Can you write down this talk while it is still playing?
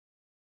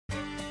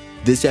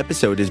This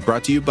episode is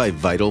brought to you by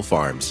Vital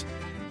Farms.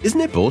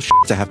 Isn't it bullshit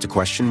to have to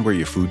question where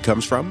your food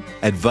comes from?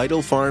 At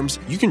Vital Farms,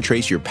 you can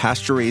trace your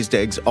pasture-raised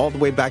eggs all the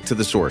way back to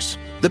the source,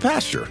 the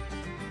pasture.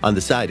 On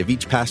the side of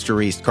each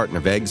pasture-raised carton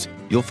of eggs,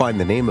 you'll find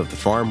the name of the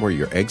farm where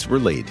your eggs were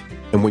laid.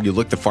 And when you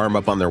look the farm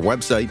up on their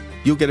website,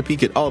 you'll get a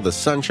peek at all the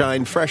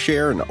sunshine, fresh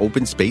air, and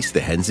open space the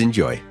hens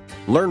enjoy.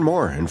 Learn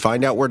more and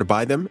find out where to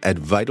buy them at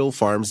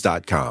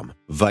vitalfarms.com.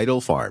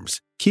 Vital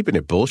Farms, keeping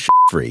it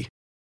bullshit-free.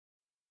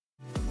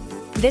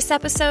 This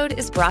episode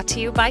is brought to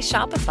you by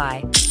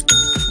Shopify.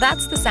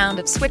 That's the sound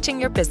of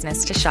switching your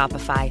business to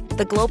Shopify,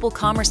 the global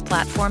commerce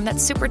platform that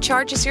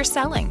supercharges your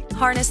selling.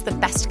 Harness the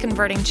best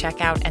converting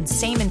checkout and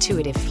same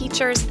intuitive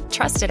features,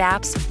 trusted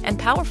apps, and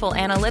powerful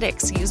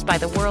analytics used by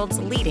the world's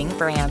leading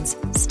brands.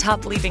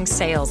 Stop leaving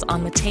sales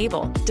on the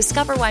table.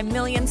 Discover why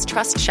millions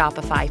trust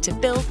Shopify to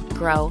build,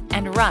 grow,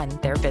 and run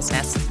their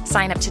business.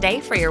 Sign up today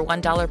for your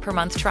 $1 per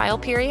month trial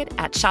period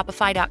at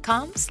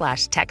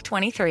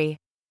shopify.com/tech23.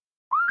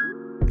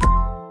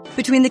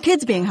 Between the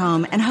kids being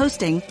home and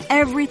hosting,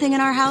 everything in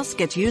our house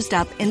gets used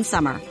up in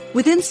summer.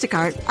 With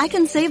Instacart, I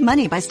can save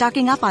money by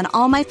stocking up on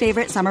all my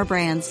favorite summer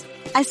brands.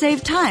 I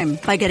save time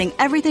by getting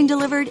everything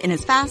delivered in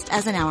as fast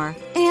as an hour.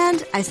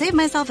 And I save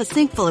myself a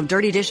sink full of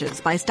dirty dishes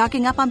by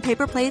stocking up on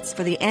paper plates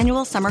for the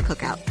annual summer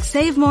cookout.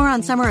 Save more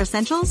on summer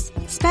essentials?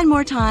 Spend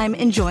more time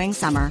enjoying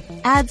summer.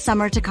 Add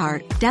summer to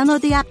cart.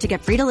 Download the app to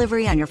get free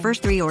delivery on your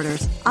first 3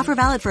 orders. Offer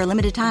valid for a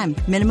limited time.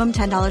 Minimum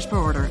 $10 per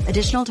order.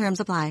 Additional terms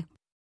apply.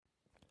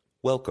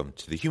 Welcome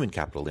to the Human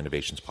Capital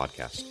Innovations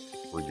Podcast.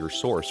 We're your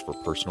source for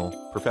personal,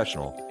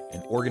 professional,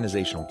 and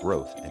organizational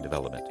growth and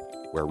development,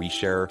 where we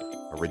share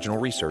original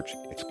research,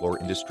 explore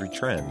industry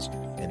trends,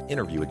 and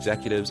interview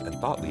executives and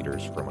thought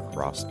leaders from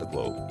across the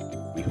globe.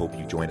 We hope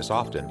you join us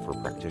often for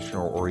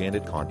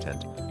practitioner-oriented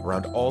content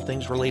around all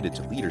things related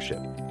to leadership,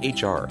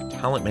 HR,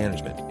 talent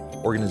management,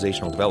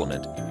 organizational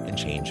development, and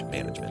change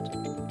management.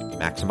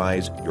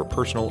 Maximize your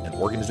personal and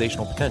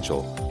organizational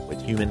potential with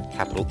Human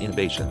Capital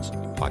Innovations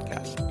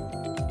Podcast.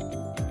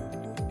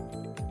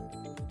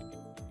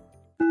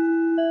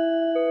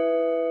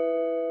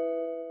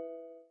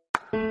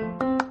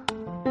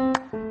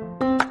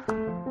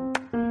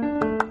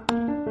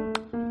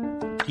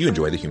 If you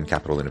enjoy the Human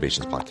Capital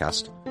Innovations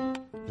Podcast,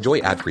 enjoy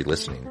ad-free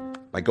listening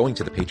by going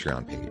to the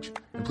Patreon page,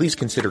 and please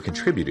consider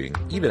contributing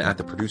even at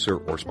the producer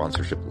or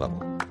sponsorship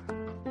level.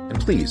 And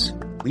please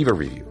leave a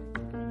review.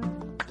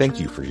 Thank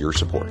you for your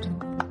support.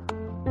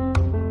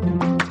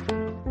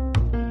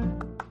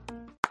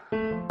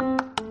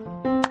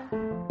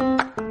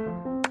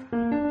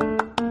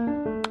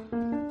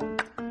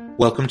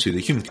 Welcome to the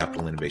Human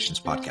Capital Innovations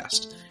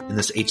Podcast. In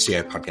this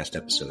HCI podcast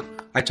episode,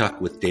 I talk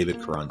with David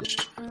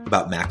Karandish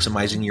about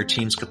maximizing your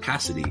team's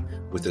capacity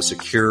with a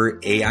secure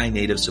AI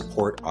native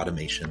support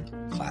automation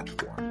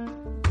platform.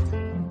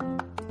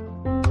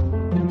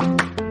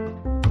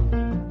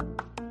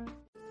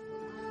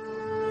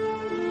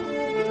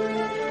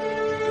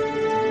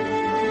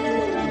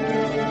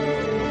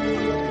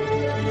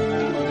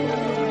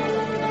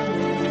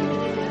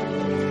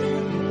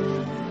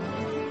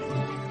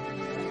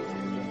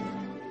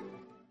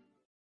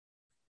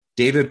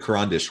 David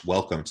Karandish,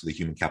 welcome to the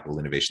Human Capital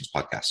Innovations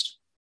Podcast.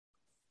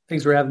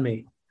 Thanks for having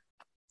me.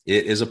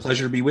 It is a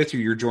pleasure to be with you.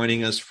 You're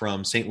joining us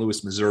from St.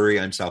 Louis, Missouri.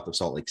 I'm south of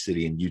Salt Lake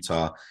City in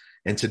Utah.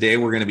 And today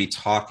we're going to be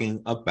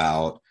talking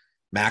about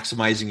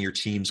maximizing your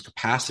team's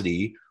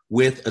capacity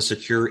with a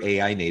secure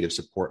AI native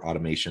support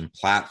automation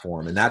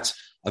platform. And that's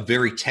a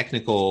very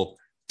technical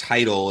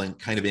title and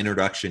kind of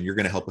introduction. You're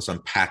going to help us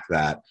unpack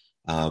that.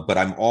 But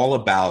I'm all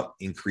about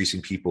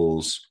increasing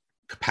people's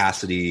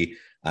capacity,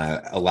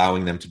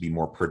 allowing them to be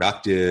more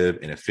productive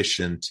and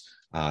efficient,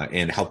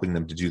 and helping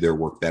them to do their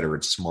work better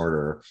and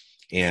smarter.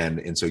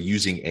 And so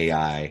using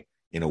AI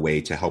in a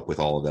way to help with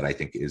all of that, I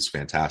think is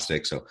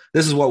fantastic. So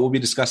this is what we'll be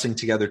discussing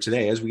together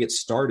today. As we get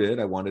started,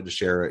 I wanted to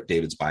share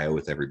David's bio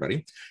with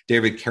everybody.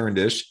 David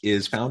Karandish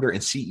is founder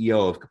and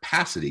CEO of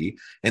Capacity,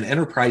 an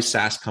enterprise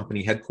SaaS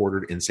company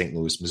headquartered in St.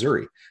 Louis,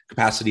 Missouri.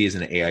 Capacity is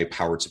an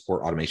AI-powered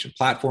support automation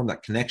platform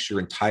that connects your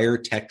entire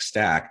tech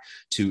stack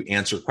to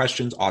answer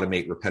questions,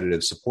 automate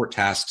repetitive support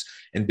tasks,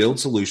 and build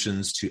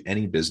solutions to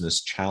any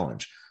business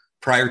challenge.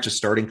 Prior to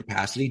starting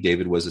Capacity,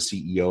 David was the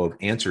CEO of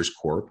Answers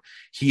Corp.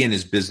 He and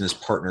his business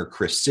partner,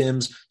 Chris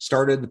Sims,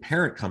 started the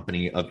parent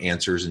company of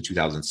Answers in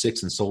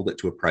 2006 and sold it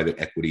to a private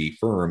equity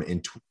firm in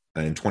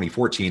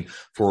 2014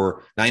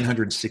 for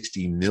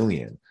 $960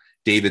 million.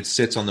 David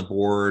sits on the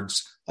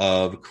boards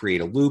of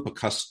Create a Loop,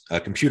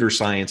 a computer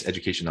science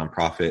education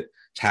nonprofit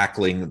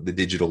tackling the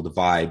digital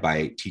divide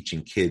by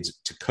teaching kids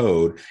to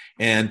code,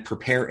 and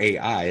Prepare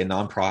AI, a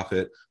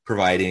nonprofit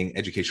providing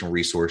educational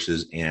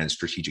resources and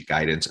strategic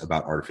guidance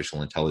about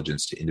artificial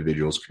intelligence to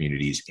individuals,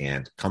 communities,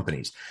 and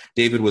companies.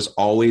 David was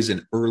always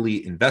an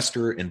early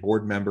investor and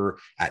board member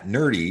at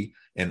Nerdy,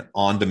 an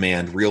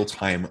on-demand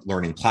real-time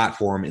learning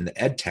platform in the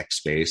edtech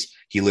space.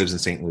 He lives in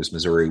St. Louis,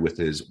 Missouri with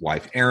his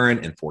wife,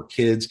 Erin, and 4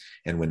 kids.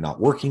 And when not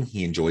working,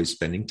 he enjoys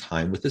spending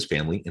time with his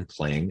family and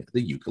playing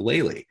the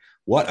ukulele.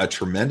 what a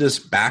tremendous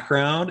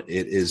background.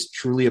 It is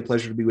truly a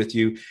pleasure to be with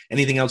you.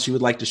 Anything else you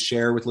would like to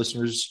share with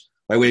listeners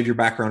by way of your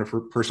background or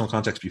personal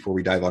context before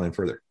we dive on in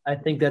further? I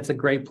think that's a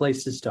great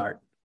place to start.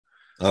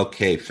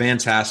 Okay,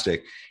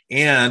 fantastic.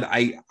 And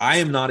I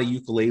am not a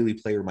ukulele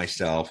player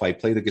myself. I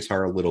play the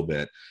guitar a little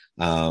bit.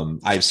 I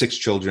have 6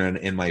 children,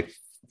 and my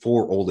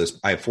 4 oldest,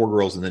 I have 4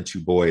 girls and then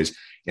 2 boys.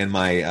 And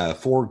my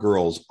 4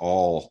 girls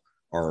all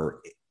are,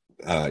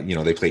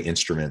 they play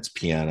instruments,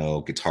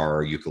 piano,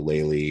 guitar,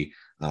 ukulele,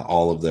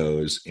 all of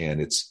those.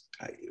 And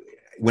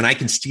when I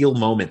can steal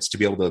moments to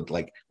be able to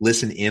like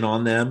listen in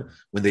on them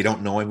when they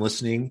don't know I'm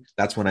listening,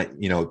 that's when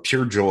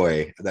pure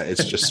joy. That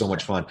it's just so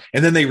much fun.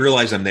 And then they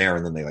realize I'm there,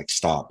 and then they like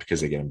stop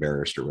because they get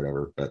embarrassed or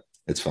whatever, but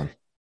it's fun.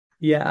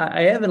 Yeah,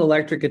 I have an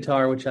electric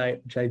guitar, which I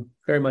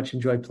very much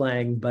enjoy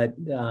playing. But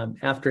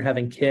after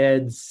having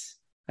kids,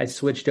 I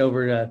switched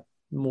over to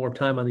more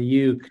time on the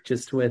uke,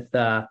 just with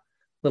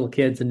little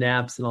kids and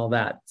naps and all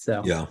that.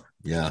 So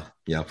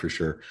yeah, for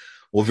sure.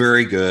 Well,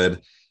 very good.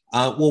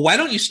 Well, why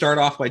don't you start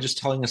off by just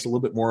telling us a little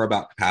bit more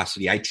about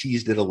capacity? I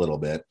teased it a little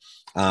bit,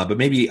 but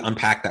maybe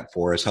unpack that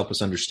for us. Help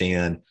us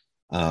understand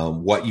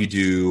what you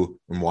do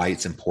and why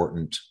it's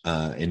important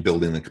in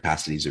building the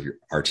capacities of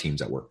our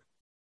teams at work.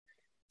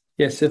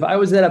 Yes, if I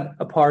was at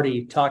a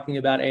party talking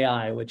about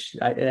AI, which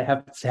it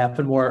happens to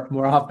happen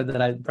more often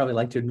than I'd probably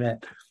like to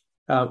admit,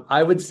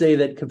 I would say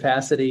that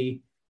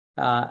capacity,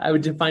 I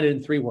would define it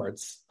in 3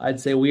 words. I'd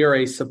say we are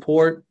a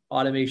support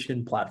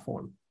automation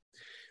platform.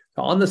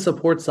 On the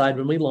support side,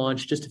 when we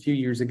launched just a few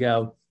years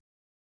ago,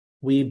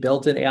 we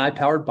built an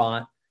AI-powered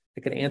bot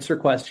that can answer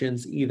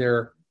questions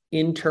either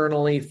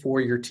internally for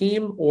your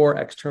team or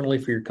externally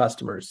for your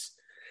customers.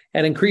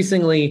 And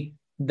increasingly,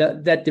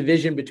 that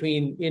division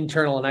between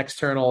internal and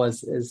external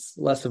is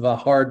less of a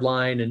hard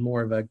line and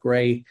more of a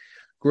gray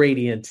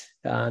gradient.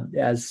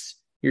 As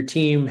your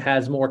team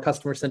has more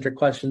customer-centric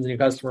questions and your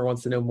customers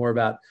want to know more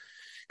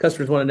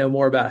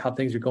about how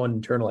things are going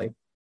internally.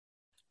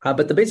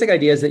 But the basic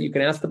idea is that you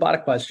can ask the bot a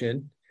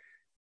question.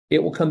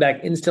 It will come back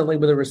instantly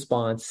with a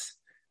response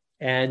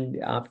and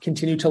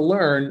continue to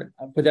learn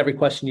with every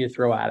question you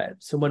throw at it.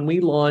 So when we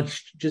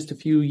launched just a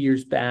few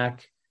years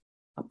back,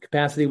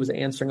 Capacity was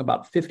answering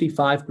about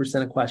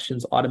 55% of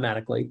questions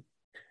automatically.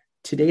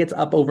 Today, it's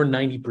up over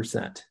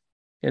 90%.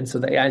 And so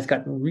the AI has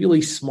gotten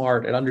really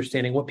smart at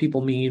understanding what people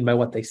mean by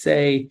what they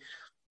say,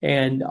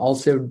 and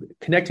also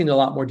connecting to a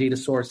lot more data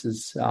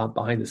sources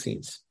behind the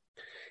scenes.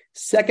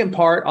 Second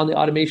part on the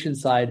automation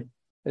side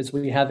is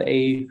we have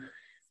a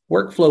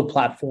workflow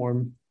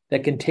platform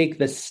that can take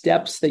the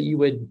steps that you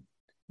would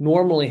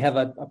normally have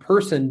a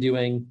person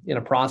doing in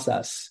a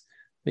process.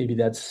 Maybe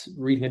that's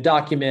reading a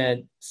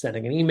document,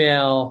 sending an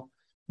email,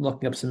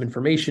 looking up some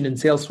information in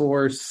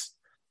Salesforce.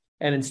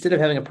 And instead of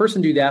having a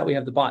person do that, we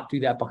have the bot do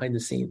that behind the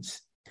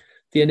scenes.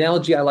 The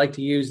analogy I like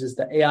to use is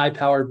the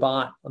AI-powered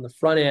bot on the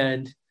front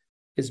end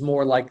is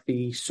more like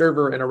the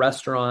server in a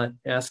restaurant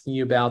asking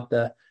you about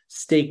the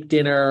steak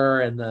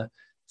dinner and the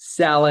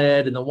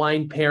salad and the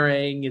wine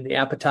pairing and the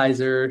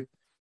appetizer,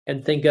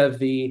 and think of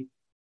the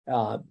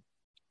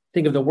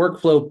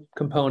workflow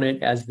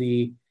component as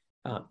the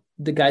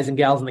guys and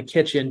gals in the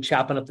kitchen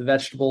chopping up the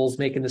vegetables,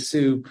 making the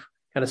soup,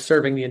 kind of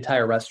serving the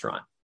entire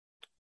restaurant.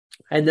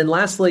 And then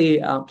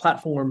lastly,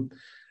 platform,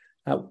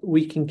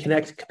 we can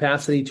connect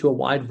Capacity to a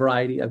wide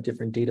variety of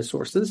different data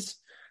sources.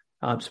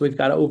 So we've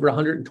got over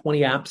 120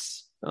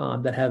 apps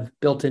that have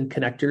built-in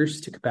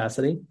connectors to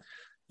Capacity.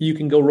 You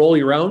can go roll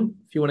your own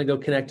if you want to go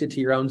connect it to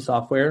your own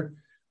software.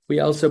 We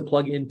also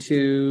plug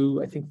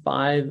into, I think,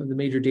 5 of the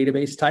major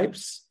database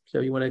types. So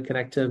if you want to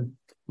connect to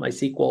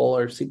MySQL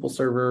or SQL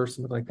Server or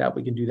something like that,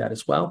 we can do that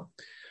as well.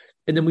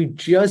 And then we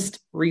just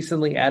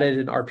recently added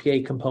an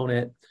RPA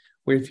component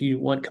where if you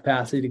want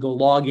Capacity to go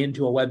log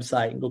into a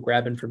website and go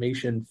grab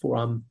information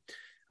from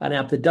an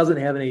app that doesn't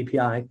have an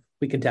API,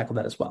 we can tackle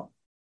that as well.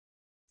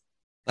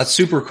 That's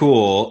super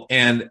cool.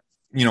 And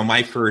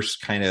my first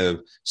kind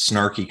of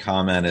snarky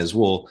comment is,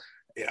 well,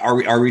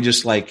 are we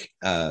just like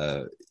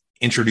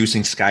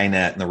introducing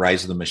Skynet and the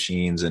rise of the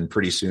machines, and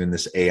pretty soon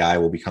this AI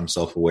will become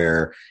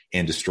self-aware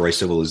and destroy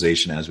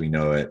civilization as we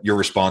know it? Your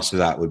response to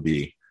that would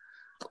be?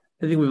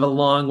 I think we have a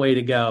long way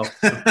to go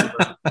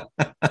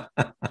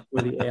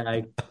where the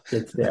AI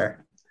gets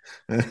there.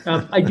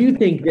 I do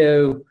think,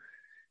 though,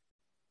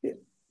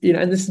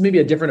 and this is maybe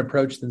a different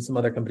approach than some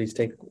other companies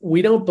take.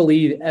 We don't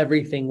believe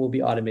everything will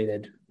be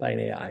automated by an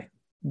AI.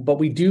 But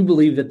we do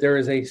believe that there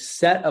is a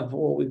set of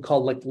what we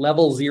call like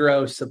level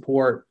 0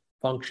 support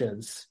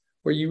functions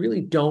where you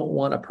really don't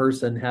want a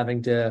person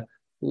having to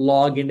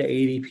log into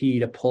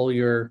ADP to pull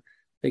your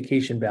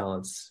vacation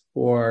balance,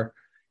 or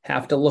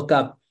have to look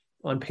up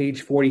on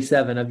page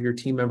 47 of your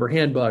team member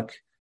handbook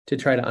to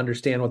try to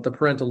understand what the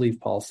parental leave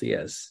policy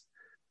is.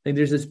 I think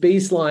there's this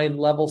baseline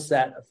level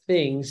set of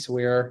things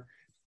where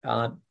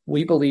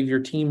we believe your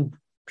team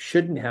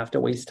shouldn't have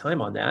to waste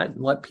time on that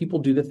and let people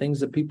do the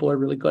things that people are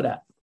really good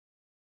at.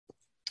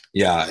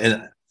 Yeah.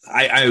 And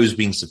I was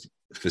being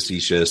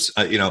facetious.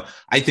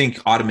 I think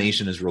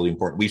automation is really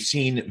important. We've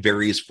seen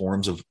various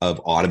forms of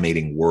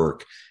automating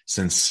work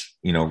since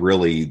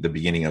really the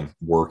beginning of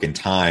work and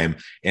time.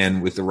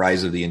 And with the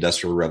rise of the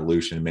Industrial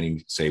Revolution,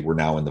 many say we're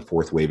now in the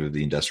fourth wave of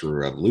the Industrial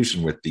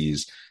Revolution with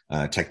these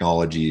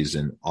technologies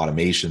and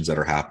automations that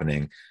are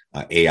happening,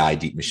 AI,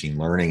 deep machine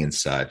learning and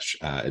such,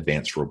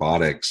 advanced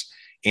robotics.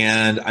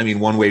 And I mean,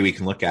 one way we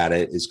can look at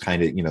it is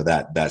kind of,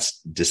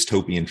 that's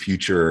dystopian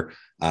future,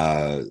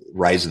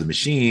 rise of the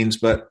machines.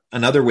 But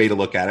another way to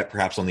look at it,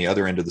 perhaps on the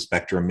other end of the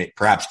spectrum,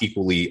 perhaps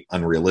equally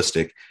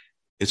unrealistic,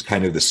 is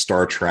kind of the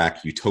Star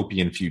Trek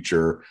utopian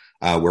future,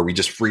 where we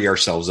just free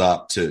ourselves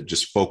up to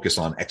just focus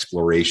on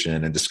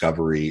exploration and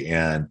discovery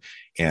and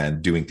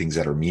doing things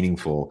that are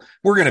meaningful.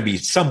 We're going to be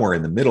somewhere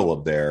in the middle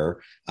of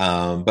there.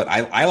 But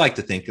I like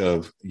to think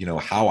of,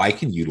 how I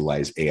can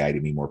utilize AI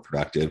to be more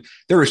productive.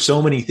 There are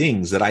so many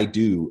things that I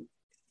do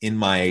in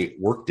my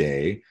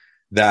workday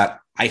that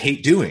I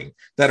hate doing,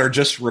 that are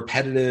just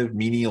repetitive,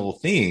 menial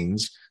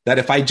things, that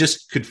if I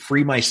just could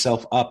free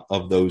myself up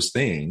of those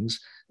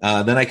things,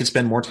 then I could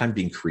spend more time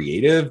being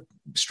creative,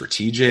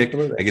 strategic.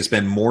 Absolutely. I could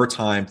spend more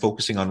time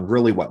focusing on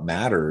really what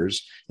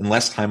matters and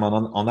less time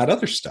on that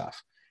other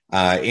stuff.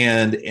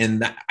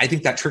 And I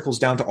think that trickles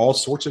down to all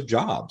sorts of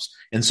jobs.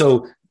 And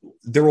so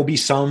there will be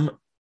some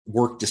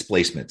work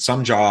displacement.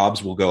 Some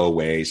jobs will go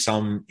away.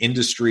 Some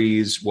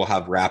industries will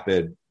have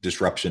rapid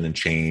disruption and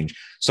change.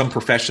 Some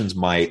professions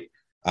might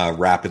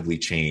rapidly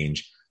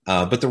change.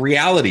 But the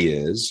reality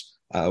is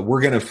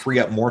we're going to free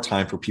up more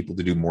time for people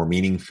to do more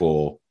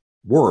meaningful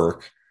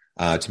work,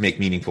 to make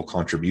meaningful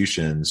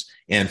contributions.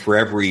 And for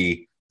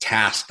every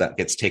task that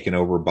gets taken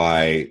over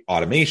by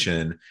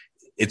automation,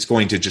 it's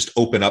going to just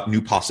open up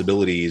new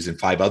possibilities and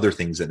 5 other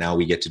things that now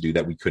we get to do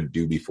that we couldn't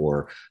do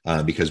before,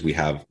 because we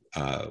have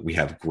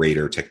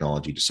greater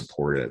technology to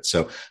support it.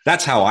 So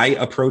that's how I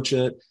approach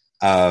it.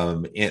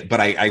 But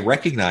I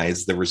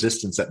recognize the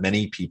resistance that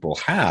many people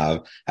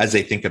have as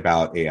they think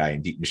about AI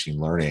and deep machine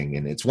learning.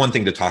 And it's one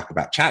thing to talk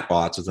about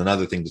chatbots. It's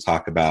another thing to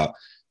talk about,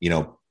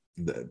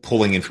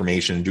 pulling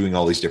information, doing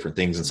all these different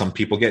things. And some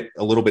people get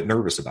a little bit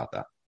nervous about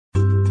that.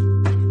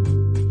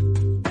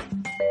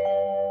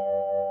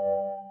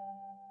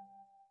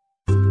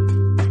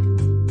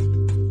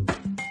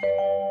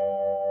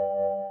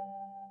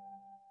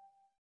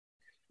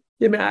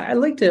 Yeah, I mean,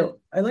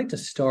 I like to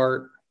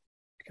start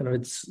kind of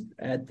it's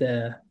at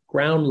the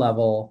ground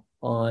level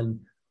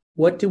on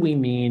what do we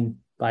mean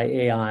by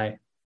AI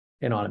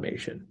and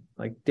automation?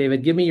 Like,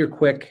 David, give me your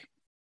quick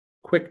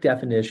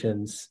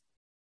definitions.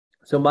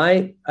 So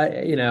and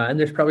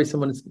there's probably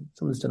someone's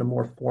done a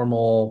more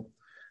formal,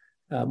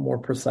 more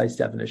precise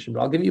definition, but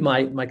I'll give you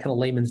my kind of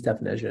layman's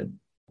definition.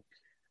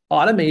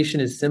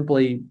 Automation is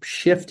simply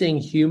shifting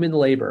human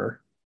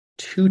labor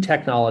to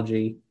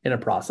technology in a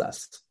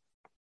process.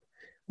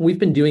 We've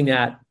been doing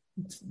that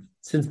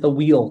since the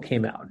wheel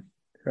came out,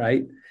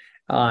 right?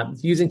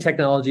 Using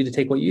technology to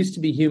take what used to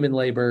be human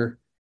labor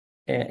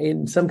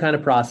in some kind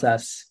of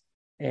process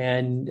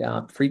and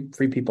free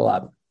people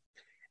up.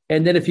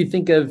 And then if you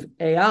think of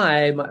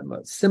AI, my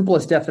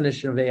simplest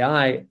definition of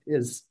AI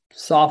is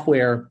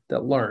software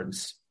that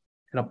learns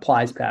and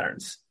applies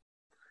patterns.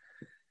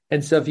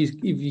 And so if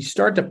you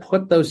start to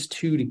put those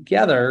two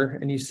together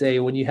and you say,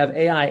 when you have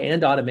AI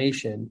and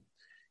automation,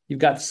 you've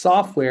got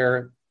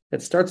software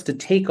that starts to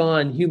take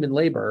on human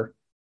labor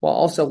while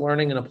also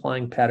learning and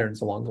applying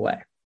patterns along the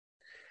way.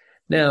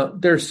 Now,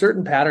 there are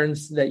certain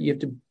patterns that you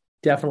have to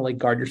definitely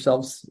guard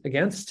yourselves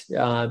against.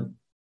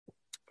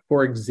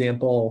 For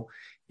example,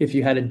 if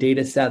you had a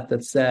data set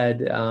that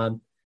said,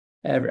 I'm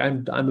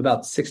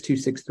about 6'2",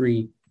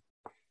 6'3",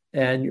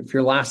 and if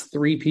your last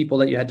 3 people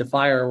that you had to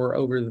fire were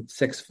over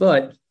 6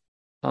 foot,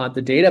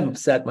 the data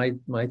set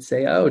might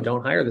say, oh,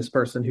 don't hire this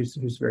person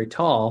who's very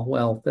tall.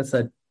 Well, that's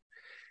a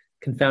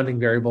confounding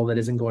variable that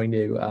isn't going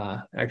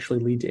to actually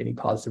lead to any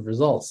positive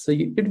results. So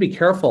you have to be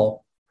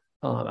careful.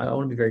 I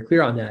want to be very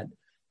clear on that.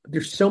 But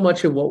there's so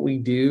much of what we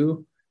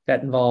do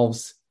that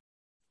involves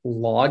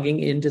logging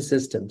into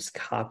systems,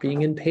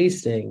 copying and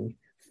pasting,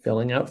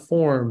 filling out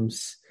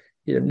forms.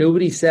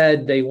 Nobody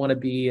said they want to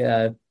be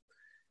a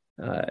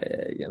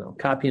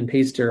copy and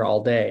paster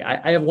all day.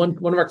 I have one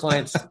of our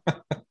clients,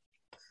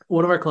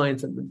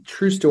 a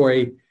true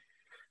story.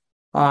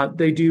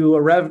 They do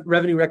a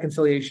revenue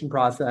reconciliation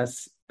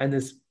process, and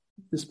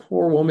this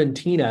poor woman,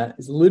 Tina,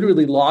 is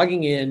literally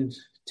logging in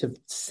to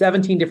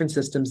 17 different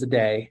systems a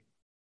day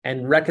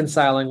and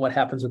reconciling what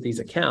happens with these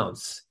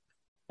accounts.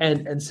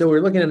 And so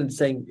we're looking at it and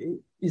saying,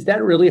 is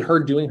that really her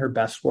doing her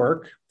best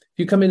work? If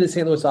you come into the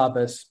St. Louis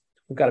office,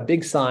 we've got a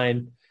big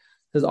sign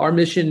that says our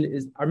mission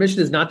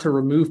is not to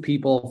remove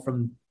people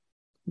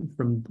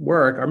from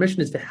work. Our mission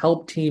is to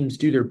help teams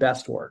do their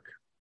best work.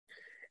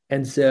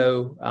 And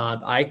so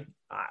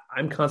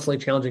I'm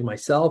constantly challenging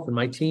myself and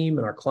my team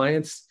and our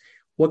clients.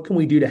 What can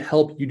we do to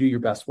help you do your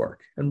best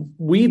work? And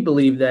we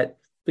believe that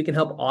we can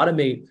help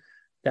automate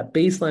that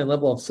baseline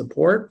level of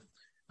support.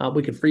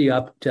 We can free you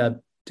up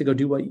to go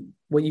do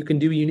what you can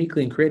do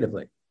uniquely and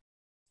creatively.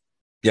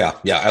 Yeah,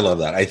 I love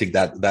that. I think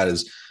that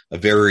is a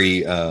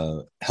very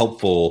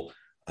helpful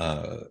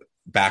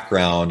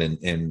background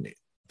and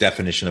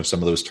definition of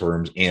some of those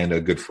terms, and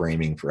a good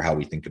framing for how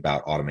we think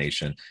about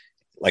automation.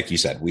 like you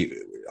said,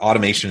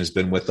 automation has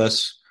been with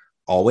us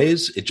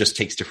always. It just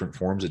takes different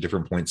forms at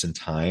different points in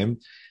time.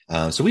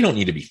 So we don't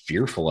need to be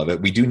fearful of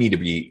it. We do need to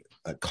be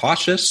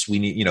cautious. We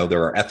need,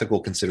 there are ethical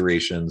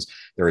considerations.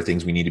 There are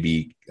things we need to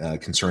be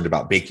concerned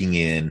about baking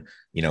in,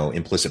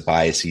 implicit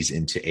biases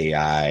into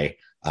AI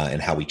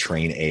and how we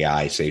train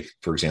AI. Say,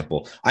 for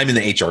example, I'm in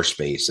the HR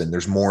space, and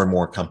there's more and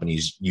more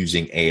companies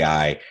using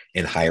AI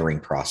in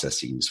hiring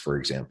processes, for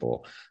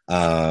example.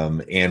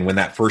 And when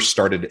that first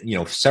started,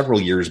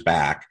 several years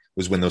back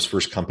was when those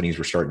first companies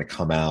were starting to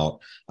come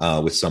out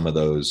with some of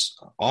those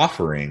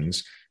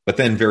offerings. But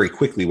then very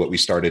quickly, what we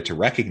started to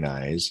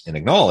recognize and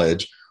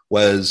acknowledge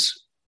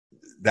was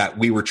that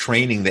we were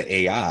training the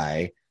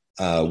AI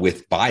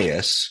with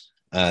bias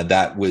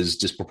that was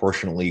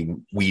disproportionately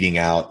weeding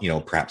out,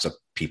 perhaps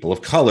people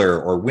of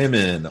color or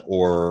women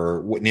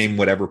or name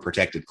whatever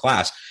protected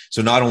class.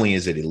 So not only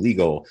is it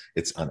illegal,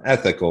 it's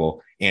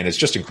unethical, and it's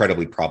just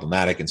incredibly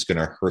problematic. And it's going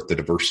to hurt the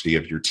diversity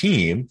of your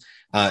team.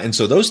 And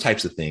so those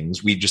types of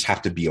things we just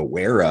have to be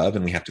aware of,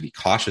 and we have to be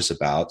cautious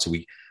about. So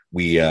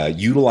we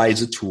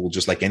utilize a tool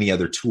just like any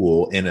other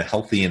tool in a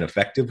healthy and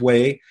effective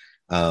way,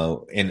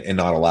 and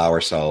not allow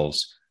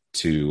ourselves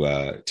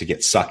to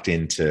get sucked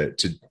into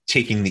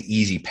taking the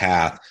easy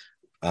path,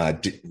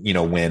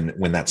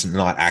 when that's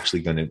not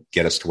actually going to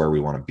get us to where we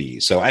want to be.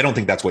 So I don't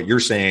think that's what you're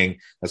saying.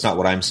 That's not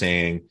what I'm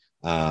saying.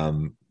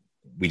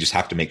 We just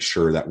have to make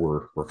sure that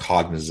we're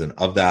cognizant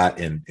of that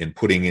and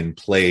putting in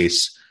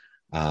place,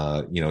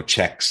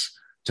 checks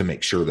to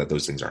make sure that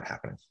those things aren't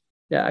happening.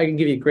 Yeah, I can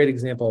give you a great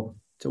example.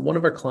 So one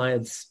of our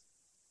clients,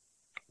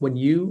 when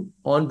you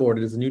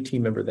onboarded as a new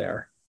team member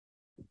there,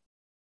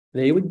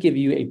 they would give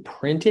you a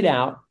printed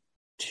out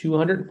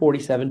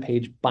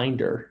 247-page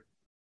binder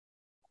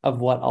of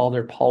what all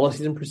their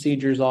policies and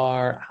procedures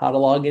are, how to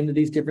log into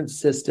these different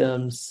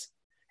systems.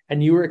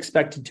 And you were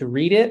expected to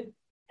read it,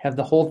 have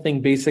the whole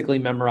thing basically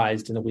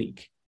memorized in a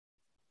week.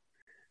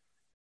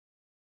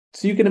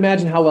 So you can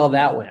imagine how well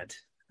that went,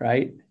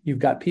 right? You've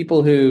got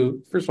people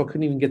who, first of all,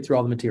 couldn't even get through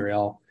all the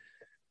material.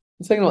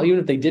 And second of all, even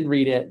if they did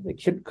read it, they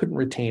couldn't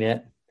retain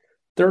it.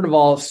 Third of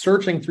all,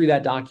 searching through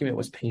that document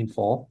was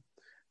painful.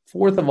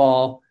 Fourth of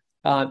all,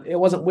 it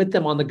wasn't with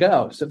them on the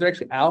go. So if they're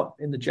actually out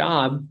in the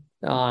job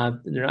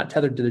and they're not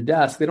tethered to their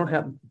desk, they don't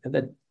have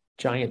that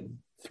giant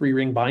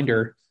 3-ring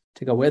binder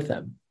to go with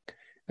them.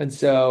 And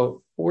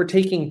so we're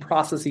taking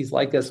processes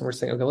like this and we're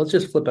saying, okay, let's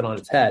just flip it on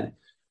its head.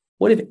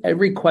 What if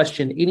every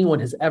question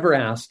anyone has ever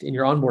asked in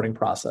your onboarding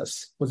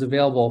process was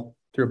available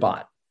through a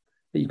bot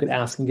that you could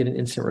ask and get an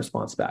instant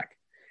response back?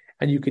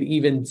 And you could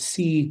even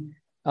see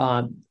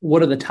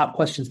what are the top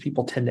questions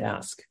people tend to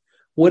ask.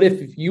 What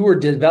if you were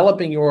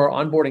developing your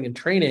onboarding and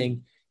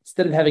training,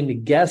 instead of having to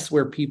guess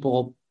where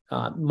people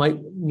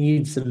might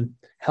need some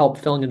help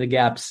filling in the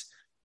gaps,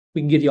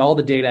 we can give you all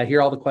the data,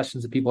 hear all the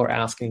questions that people are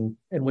asking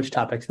and which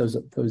topics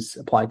those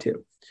apply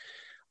to.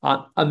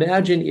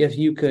 Imagine if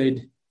you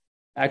could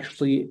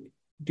actually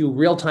do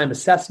real-time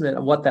assessment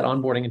of what that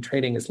onboarding and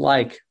training is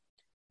like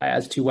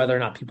as to whether or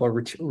not people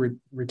are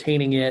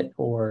retaining it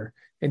or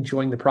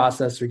enjoying the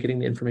process or getting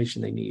the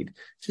information they need.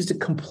 It's just a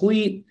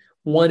complete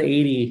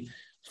 180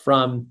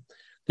 from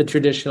the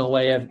traditional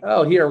way of,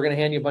 oh, here, we're going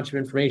to hand you a bunch of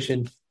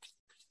information.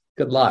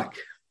 Good luck.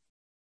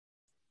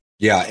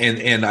 Yeah.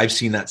 And I've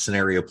seen that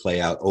scenario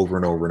play out over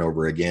and over and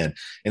over again.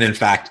 And in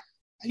fact,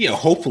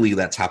 hopefully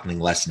that's happening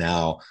less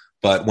now.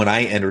 But when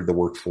I entered the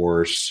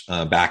workforce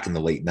back in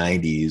the late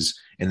 90s,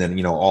 and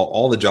then,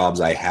 all the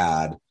jobs I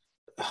had,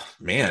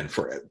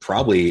 for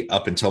probably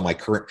up until my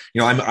current,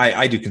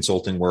 I do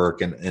consulting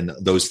work and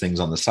those things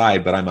on the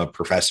side, but I'm a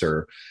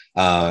professor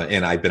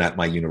and I've been at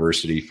my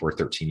university for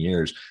 13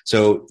 years.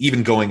 So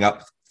even going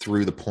up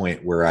through the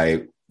point where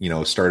I,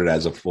 started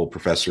as a full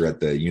professor at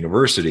the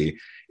university,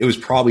 it was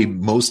probably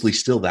mostly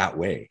still that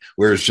way,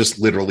 where it's just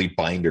literally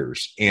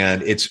binders.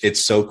 And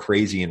it's so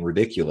crazy and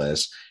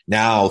ridiculous.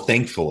 Now,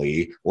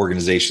 thankfully,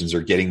 organizations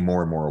are getting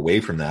more and more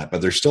away from that,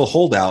 but there's still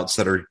holdouts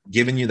that are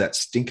giving you that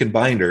stinking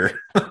binder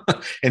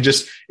and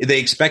they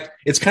expect,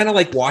 it's kind of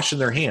like washing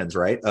their hands,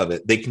 right, of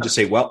it. They can just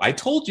say, well, I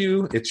told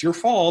you it's your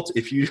fault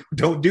if you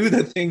don't do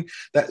the thing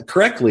that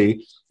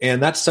correctly.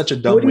 And that's such a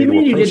dumb way to approach it.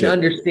 What do you mean you didn't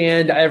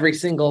understand every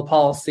single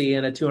policy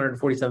in a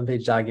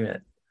 247-page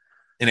document?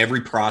 And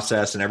every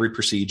process and every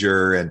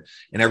procedure and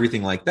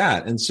everything like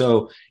that. And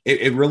so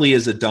it really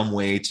is a dumb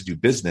way to do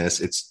business.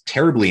 It's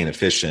terribly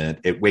inefficient.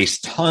 It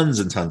wastes tons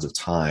and tons of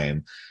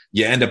time.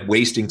 You end up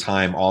wasting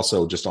time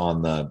also just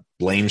on the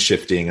blame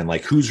shifting and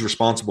like who's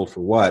responsible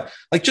for what.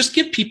 Like just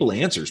give people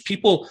answers.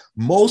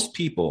 Most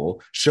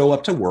people show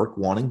up to work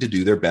wanting to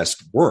do their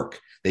best work.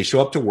 They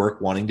show up to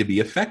work wanting to be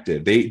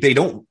effective. They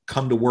don't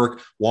come to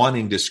work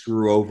wanting to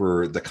screw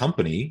over the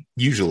company,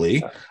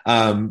 usually.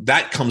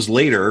 That comes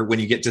later when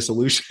you get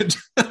disillusioned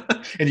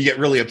and you get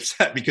really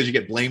upset because you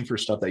get blamed for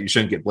stuff that you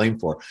shouldn't get blamed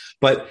for.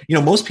 But,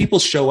 most people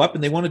show up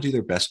and they want to do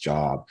their best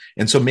job.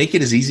 And so make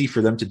it as easy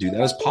for them to do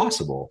that as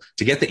possible,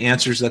 to get the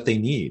answers that they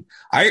need.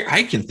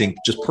 I can think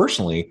just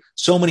personally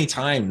so many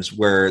times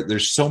where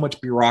there's so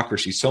much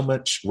bureaucracy, so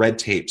much red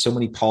tape, so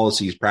many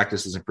policies,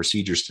 practices, and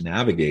procedures to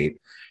navigate.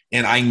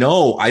 And I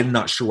know I'm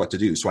not sure what to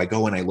do. So I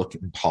go and I look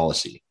in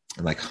policy.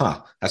 I'm like,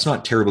 that's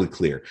not terribly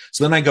clear.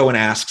 So then I go and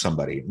ask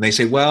somebody and they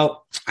say,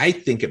 well, I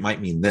think it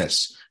might mean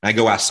this. And I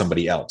go ask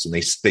somebody else and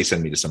they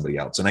send me to somebody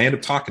else. And I end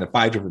up talking to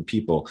 5 different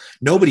people.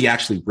 Nobody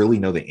actually really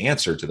know the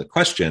answer to the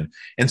question.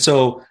 And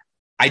so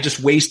I just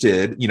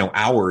wasted,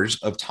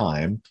 hours of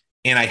time,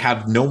 and I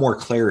have no more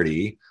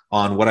clarity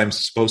on what I'm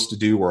supposed to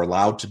do or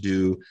allowed to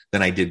do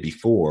than I did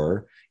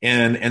before.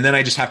 And then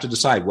I just have to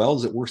decide, well,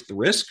 is it worth the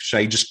risk? Should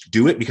I just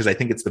do it because I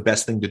think it's the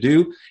best thing to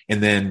do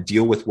and then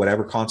deal with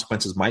whatever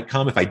consequences might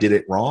come if I did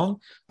it wrong?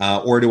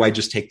 Or do I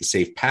just take the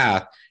safe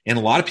path? And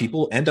a lot of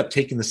people end up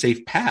taking the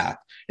safe path.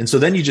 And so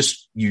then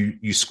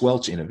you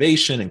squelch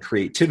innovation and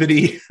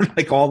creativity,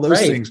 like all those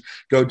things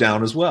go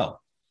down as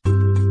well.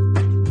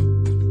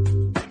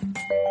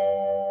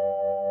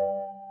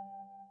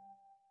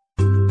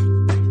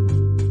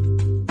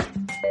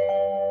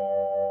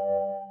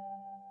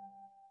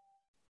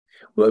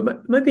 Well,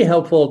 it might be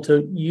helpful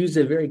to use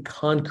a very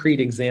concrete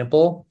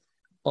example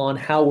on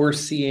how we're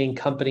seeing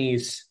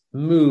companies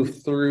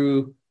move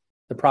through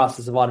the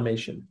process of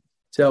automation.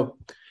 So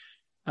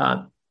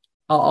I'll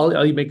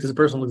make this a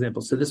personal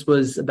example. So this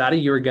was about a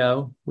year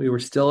ago. We were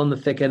still in the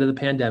thick end of the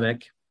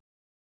pandemic,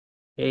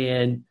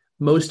 and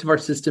most of our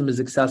system is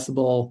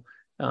accessible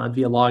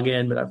via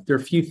login, but there are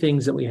a few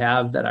things that we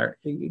have that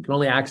you can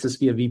only access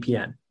via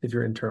VPN if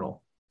you're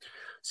internal.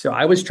 So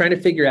I was trying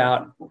to figure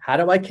out, how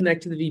do I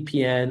connect to the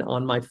VPN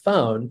on my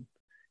phone?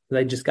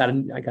 I got a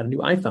new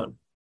iPhone.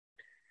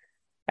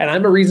 And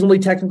I'm a reasonably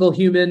technical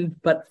human,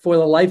 but for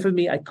the life of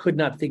me, I could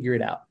not figure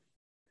it out.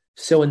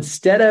 So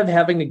instead of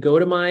having to go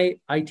to my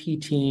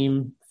IT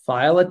team,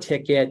 file a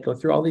ticket, go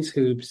through all these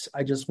hoops,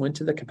 I just went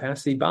to the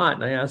capacity bot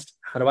and I asked,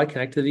 how do I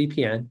connect to the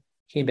VPN?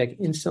 Came back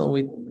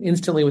instantly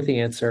with the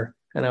answer,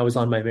 and I was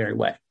on my merry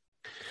way.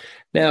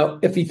 Now,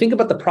 if you think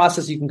about the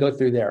process you can go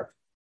through there,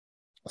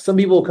 some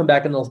people will come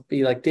back and they'll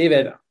be like,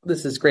 David,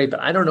 this is great, but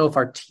I don't know if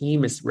our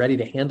team is ready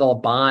to handle a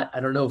bot. I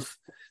don't know if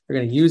they're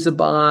going to use a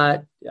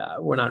bot.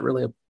 We're not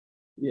really a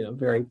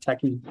very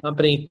techy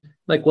company.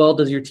 Like, well,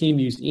 does your team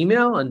use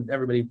email? And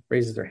everybody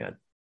raises their hand.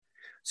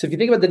 So if you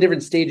think about the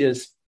different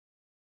stages,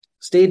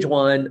 stage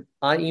 1,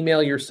 I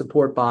email your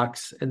support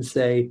box and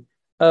say,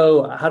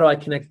 oh, how do I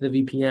connect to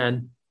the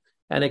VPN?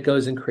 And it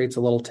goes and creates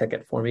a little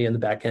ticket for me in the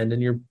back end,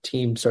 and your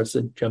team starts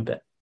to jump in.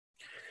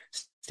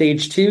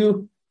 Stage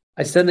 2,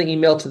 I send the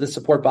email to the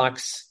support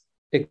box.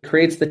 It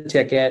creates the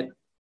ticket,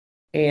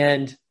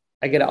 and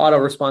I get an auto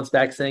response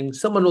back saying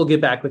someone will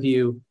get back with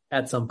you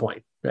at some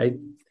point, right?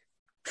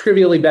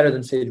 Trivially better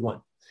than stage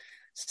 1.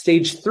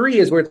 Stage 3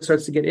 is where it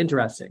starts to get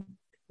interesting.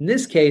 In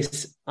this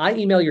case, I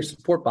email your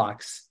support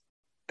box,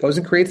 goes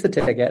and creates the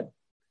ticket.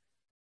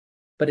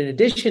 But in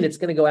addition, it's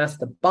going to go ask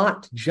the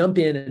bot to jump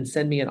in and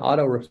send me an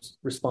auto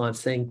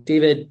response saying,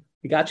 David,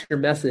 we got your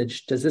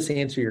message. Does this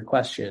answer your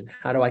question?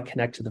 How do I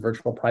connect to the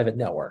virtual private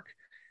network?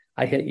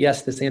 I hit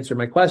yes, this answered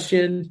my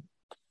question,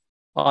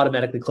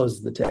 automatically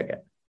closes the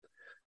ticket.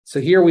 So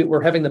here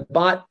we're having the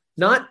bot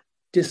not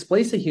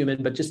displace a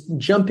human, but just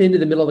jump into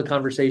the middle of the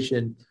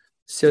conversation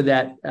so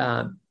that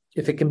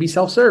if it can be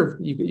self-serve,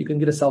 you can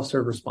get a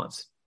self-serve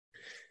response.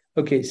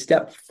 Okay,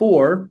 step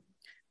 4,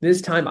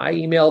 this time I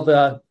email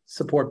the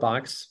support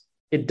box.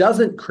 It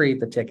doesn't create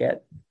the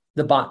ticket.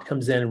 The bot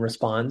comes in and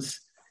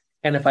responds.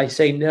 And if I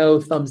say no,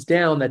 thumbs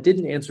down, that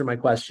didn't answer my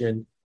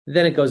question,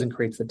 then it goes and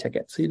creates the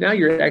ticket. So now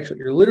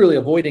you're literally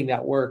avoiding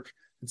that work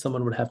that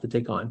someone would have to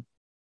take on.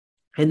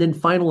 And then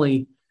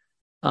finally,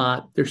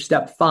 there's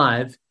step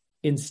 5.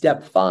 In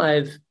step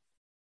 5,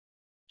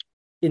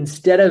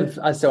 instead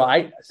of so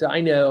I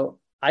know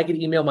I could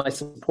email my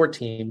support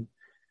team,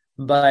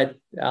 but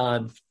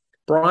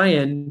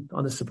Brian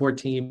on the support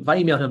team, if I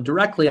email him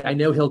directly, I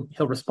know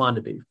he'll respond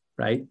to me,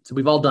 right? So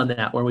we've all done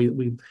that where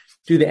we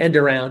do the end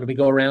around and we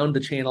go around the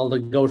channel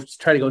to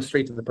try to go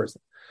straight to the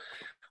person.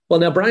 Well,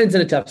 now Brian's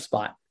in a tough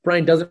spot.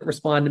 Brian doesn't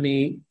respond to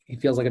me. He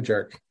feels like a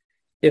jerk.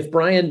 If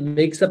Brian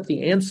makes up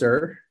the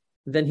answer,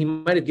 then he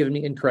might have given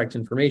me incorrect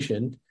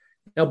information.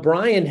 Now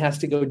Brian has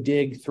to go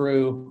dig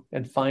through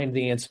and find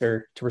the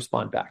answer to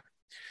respond back.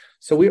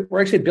 So we're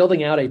actually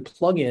building out a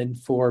plugin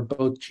for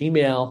both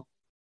Gmail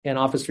and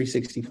Office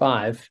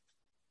 365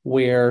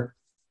 where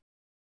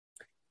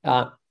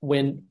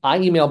when I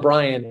email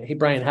Brian, hey,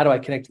 Brian, how do I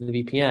connect to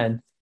the VPN?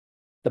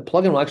 The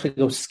plugin will actually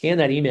go scan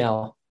that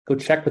email, go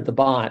check with the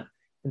bot,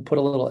 and put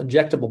a little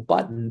injectable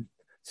button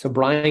so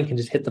Brian can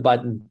just hit the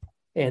button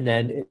and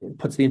then it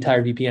puts the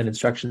entire VPN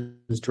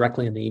instructions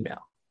directly in the email.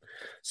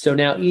 So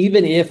now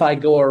even if I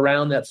go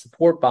around that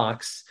support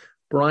box,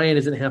 Brian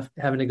isn't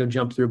having to go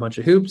jump through a bunch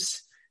of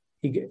hoops.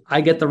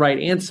 I get the right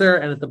answer,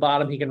 and at the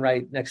bottom he can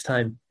write next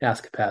time,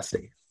 ask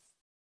capacity.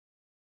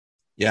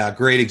 Yeah,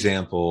 great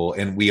example.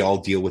 And we all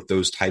deal with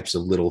those types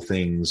of little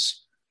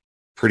things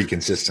pretty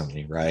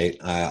consistently, right?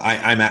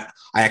 I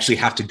actually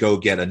have to go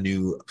get a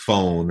new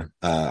phone.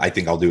 I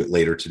think I'll do it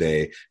later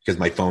today because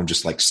my phone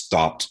just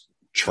stopped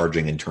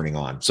charging and turning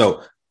on.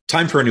 So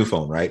time for a new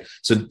phone, right?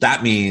 So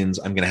that means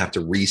I'm going to have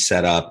to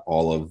reset up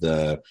all of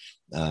the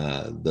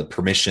the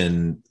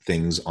permission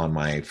things on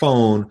my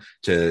phone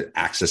to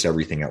access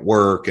everything at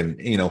work. And,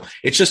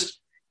 it's just,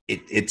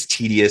 it's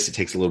tedious. It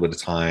takes a little bit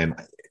of time.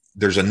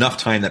 There's enough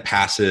time that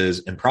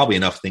passes and probably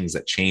enough things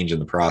that change in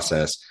the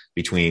process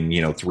between,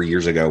 3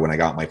 years ago when I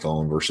got my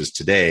phone versus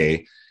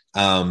today,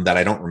 that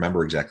I don't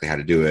remember exactly how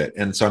to do it.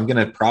 And so I'm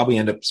going to probably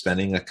end up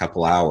spending a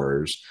couple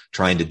hours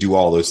trying to do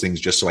all those things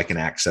just so I can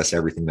access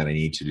everything that I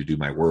need to do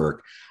my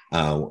work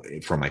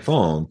from my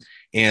phone.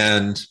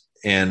 And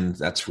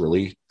that's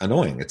really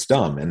annoying. It's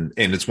dumb. And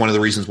it's one of the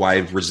reasons why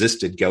I've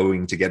resisted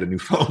going to get a new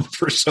phone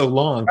for so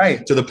long,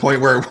 right, to the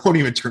point where it won't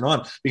even turn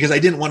on, because I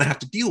didn't want to have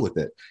to deal with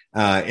it.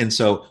 And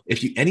so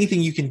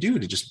anything you can do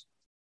to just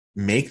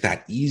make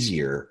that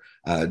easier,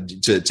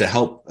 to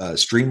help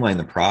streamline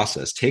the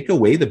process, take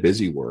away the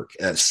busy work,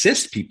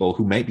 assist people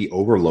who might be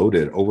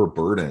overloaded,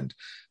 overburdened.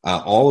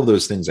 All of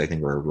those things I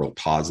think are a real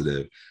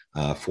positive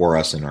for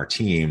us and our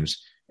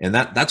teams. And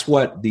that's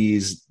what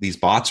these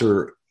bots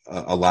are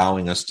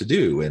allowing us to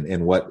do,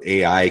 and what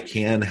AI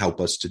can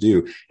help us to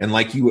do. And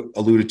like you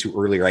alluded to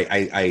earlier,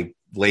 I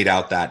laid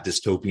out that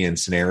dystopian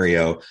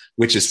scenario,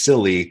 which is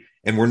silly,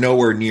 and we're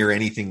nowhere near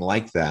anything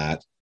like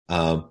that.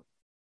 But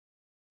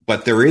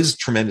there is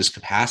tremendous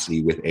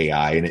capacity with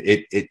AI,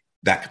 and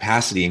that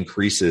capacity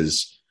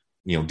increases,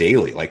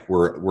 daily. Like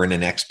we're in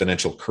an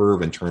exponential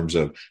curve in terms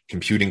of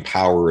computing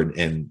power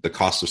and the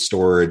cost of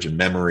storage and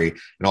memory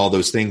and all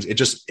those things.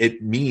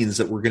 It means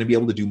that we're going to be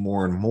able to do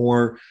more and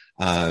more,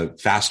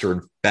 faster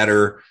and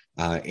better,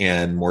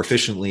 and more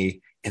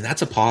efficiently. And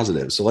that's a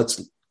positive. So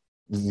let's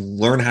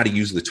learn how to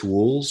use the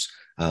tools.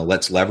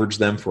 Let's leverage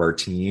them for our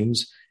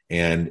teams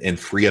and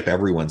free up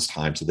everyone's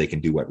time so they can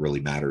do what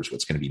really matters,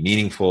 what's going to be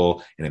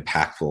meaningful and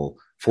impactful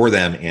for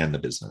them and the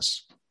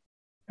business.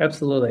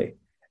 Absolutely.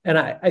 And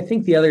I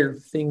think the other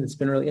thing that's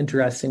been really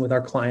interesting with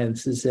our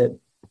clients is that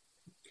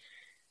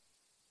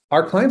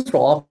our clients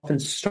will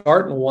often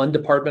start in one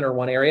department or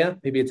one area.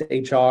 Maybe it's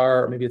HR,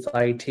 or maybe it's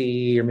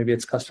IT, or maybe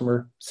it's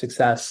customer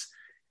success.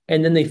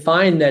 And then they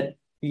find that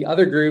the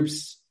other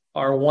groups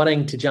are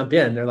wanting to jump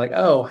in. They're like,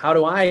 oh, how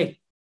do I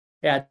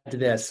add to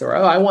this? Or,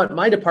 oh, I want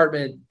my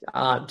department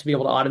to be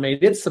able to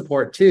automate its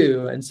support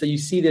too. And so you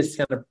see this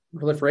kind of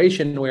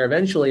proliferation where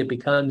eventually it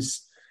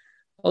becomes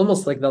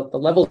almost like the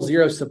level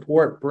 0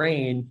 support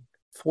brain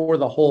for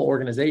the whole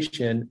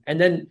organization,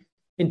 and then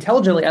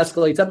intelligently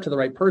escalates up to the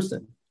right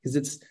person.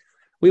 Because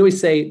we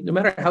always say, no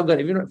matter how good,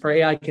 even if our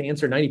AI can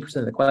answer 90%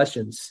 of the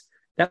questions,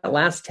 that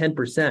last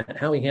 10%,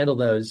 how we handle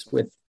those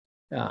with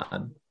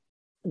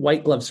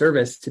white glove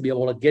service to be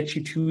able to get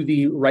you to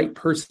the right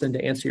person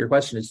to answer your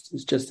question is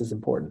just as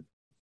important.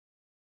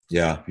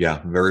 Yeah.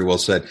 Very well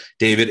said.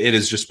 David, it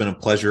has just been a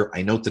pleasure.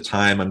 I note the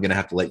time. I'm going to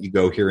have to let you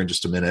go here in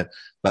just a minute.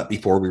 But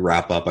before we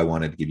wrap up, I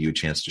wanted to give you a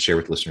chance to share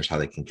with listeners how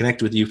they can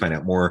connect with you, find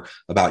out more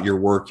about your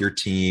work, your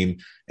team,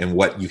 and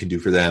what you can do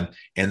for them.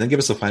 And then give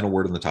us a final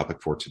word on the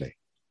topic for today.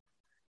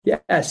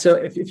 Yeah. So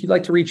if you'd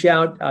like to reach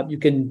out, you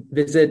can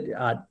visit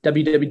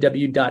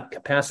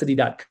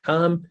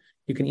www.capacity.com.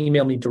 You can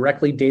email me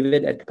directly,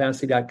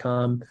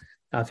 david@capacity.com,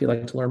 if you'd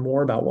like to learn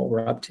more about what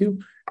we're up to.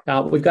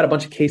 We've got a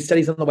bunch of case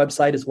studies on the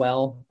website as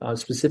well,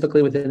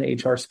 specifically within the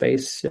HR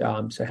space.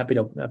 So happy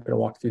to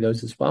walk through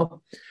those as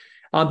well.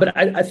 But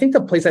I think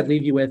the place I'd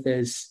leave you with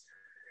is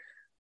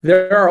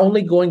there are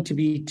only going to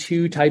be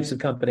two types of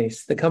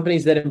companies: the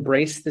companies that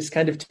embrace this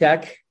kind of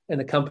tech and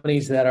the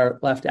companies that are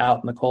left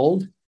out in the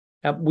cold.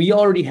 We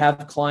already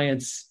have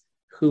clients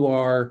who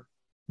are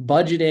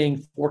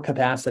budgeting for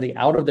capacity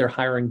out of their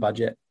hiring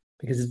budget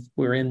because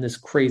we're in this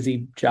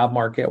crazy job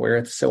market where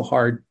it's so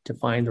hard to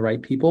find the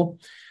right people.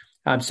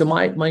 So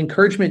my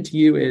encouragement to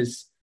you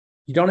is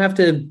you don't have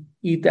to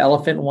eat the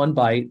elephant in one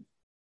bite.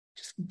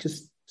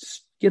 Just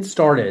get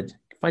started.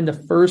 Find the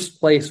first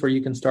place where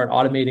you can start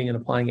automating and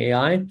applying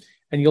AI,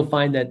 and you'll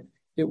find that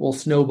it will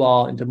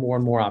snowball into more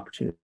and more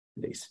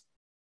opportunities.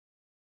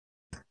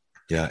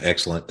 Yeah,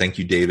 excellent. Thank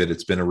you, David.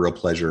 It's been a real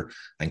pleasure.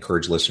 I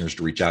encourage listeners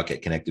to reach out,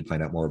 get connected,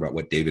 find out more about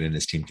what David and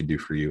his team can do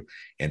for you.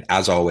 And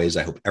as always,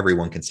 I hope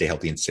everyone can stay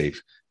healthy and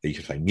safe, that you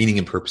can find meaning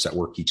and purpose at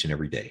work each and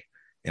every day.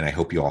 And I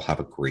hope you all have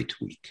a great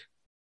week.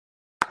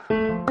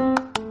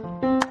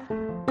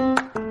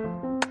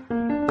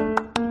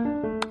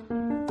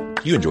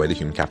 If you enjoy the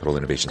Human Capital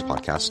Innovations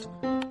podcast,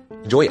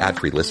 enjoy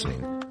ad-free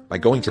listening by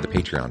going to the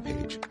Patreon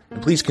page.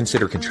 And please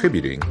consider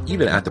contributing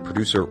even at the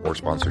producer or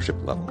sponsorship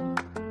level.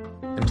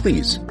 And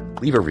please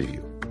leave a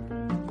review.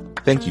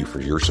 Thank you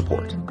for your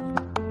support.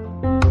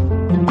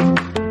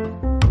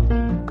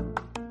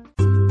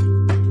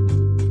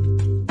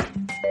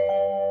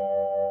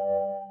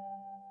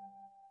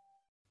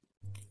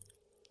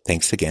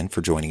 Thanks again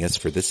for joining us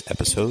for this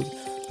episode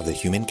of the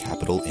Human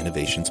Capital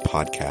Innovations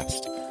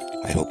podcast.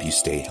 I hope you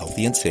stay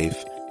healthy and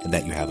safe and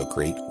that you have a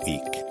great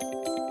week.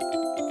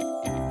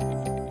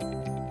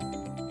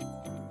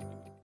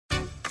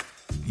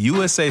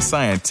 USA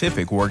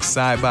Scientific works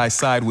side by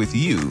side with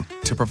you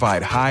to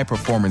provide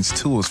high-performance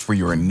tools for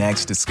your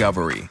next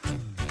discovery.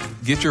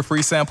 Get your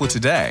free sample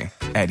today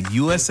at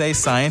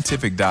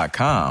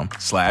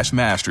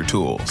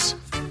usascientific.com/mastertools.